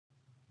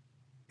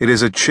It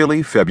is a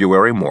chilly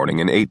February morning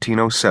in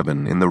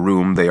 1807 in the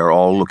room they are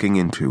all looking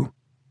into.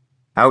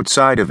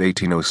 Outside of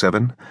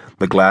 1807,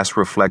 the glass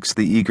reflects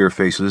the eager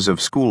faces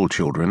of school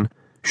children,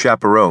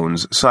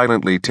 chaperones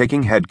silently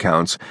taking head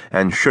counts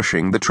and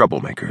shushing the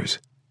troublemakers.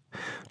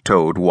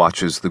 Toad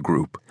watches the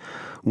group.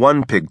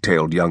 One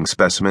pigtailed young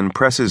specimen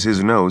presses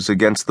his nose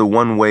against the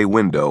one-way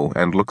window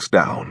and looks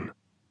down.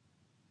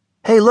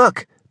 "Hey,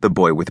 look," the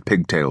boy with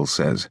pigtails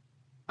says.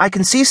 "I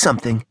can see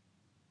something."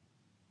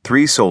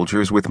 3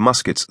 soldiers with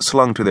muskets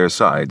slung to their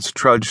sides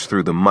trudge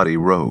through the muddy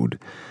road.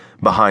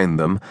 Behind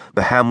them,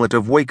 the hamlet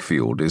of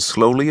Wakefield is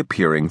slowly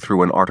appearing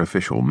through an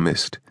artificial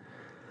mist.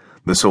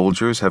 The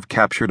soldiers have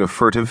captured a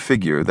furtive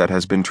figure that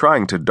has been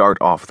trying to dart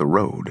off the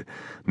road.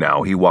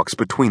 Now he walks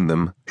between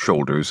them,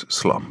 shoulders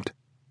slumped.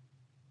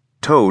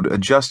 Toad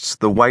adjusts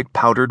the white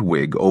powdered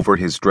wig over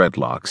his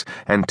dreadlocks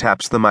and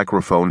taps the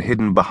microphone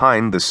hidden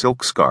behind the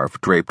silk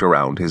scarf draped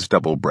around his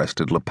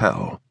double-breasted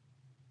lapel.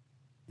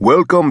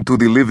 "Welcome to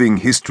the Living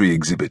History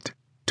exhibit,"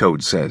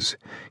 Toad says.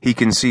 He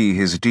can see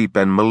his deep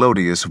and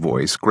melodious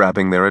voice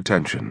grabbing their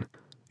attention.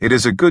 It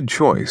is a good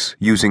choice,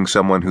 using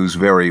someone whose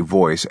very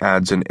voice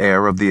adds an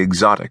air of the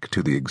exotic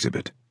to the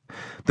exhibit.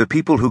 The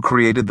people who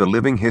created the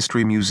Living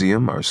History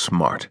Museum are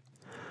smart.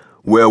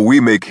 "Where we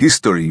make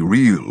history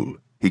real,"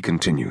 he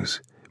continues.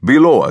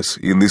 "Below us,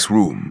 in this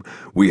room,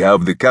 we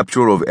have the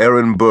capture of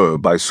Aaron Burr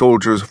by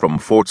soldiers from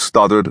Fort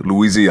Stoddard,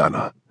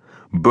 Louisiana.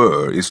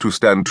 Burr is to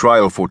stand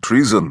trial for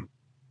treason."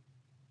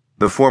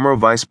 The former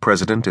vice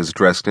president is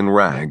dressed in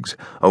rags,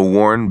 a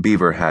worn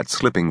beaver hat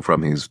slipping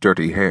from his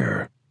dirty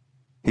hair.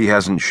 He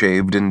hasn't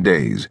shaved in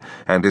days,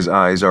 and his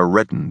eyes are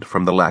reddened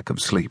from the lack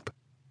of sleep.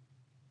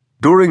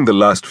 "During the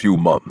last few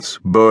months,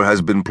 Burr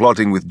has been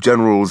plotting with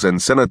generals and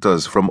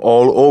senators from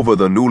all over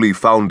the newly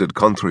founded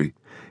country.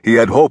 He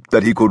had hoped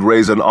that he could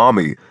raise an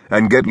army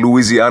and get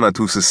Louisiana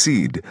to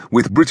secede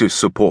with British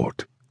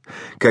support.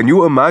 Can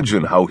you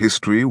imagine how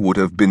history would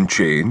have been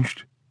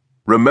changed?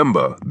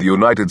 Remember, the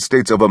United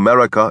States of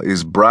America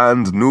is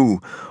brand new,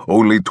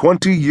 only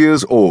 20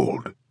 years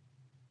old."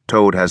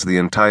 Toad has the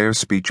entire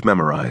speech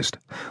memorized.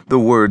 The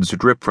words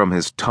drip from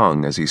his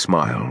tongue as he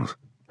smiles.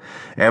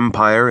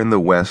 Empire in the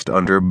West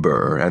under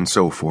Burr, and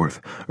so forth,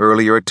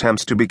 earlier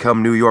attempts to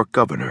become New York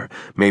governor,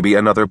 maybe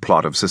another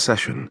plot of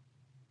secession.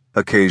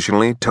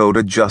 Occasionally, Toad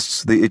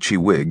adjusts the itchy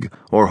wig,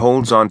 or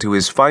holds onto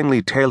his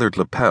finely tailored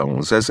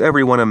lapels as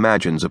everyone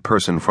imagines a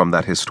person from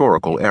that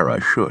historical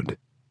era should.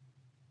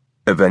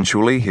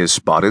 Eventually, his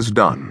spot is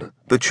done.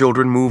 The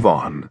children move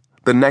on.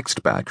 The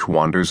next batch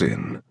wanders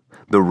in.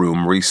 The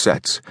room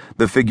resets,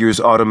 the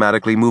figures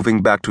automatically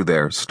moving back to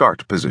their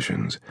start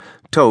positions.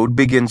 Toad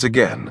begins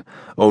again,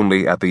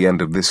 only at the end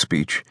of this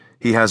speech,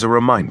 he has a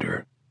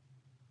reminder.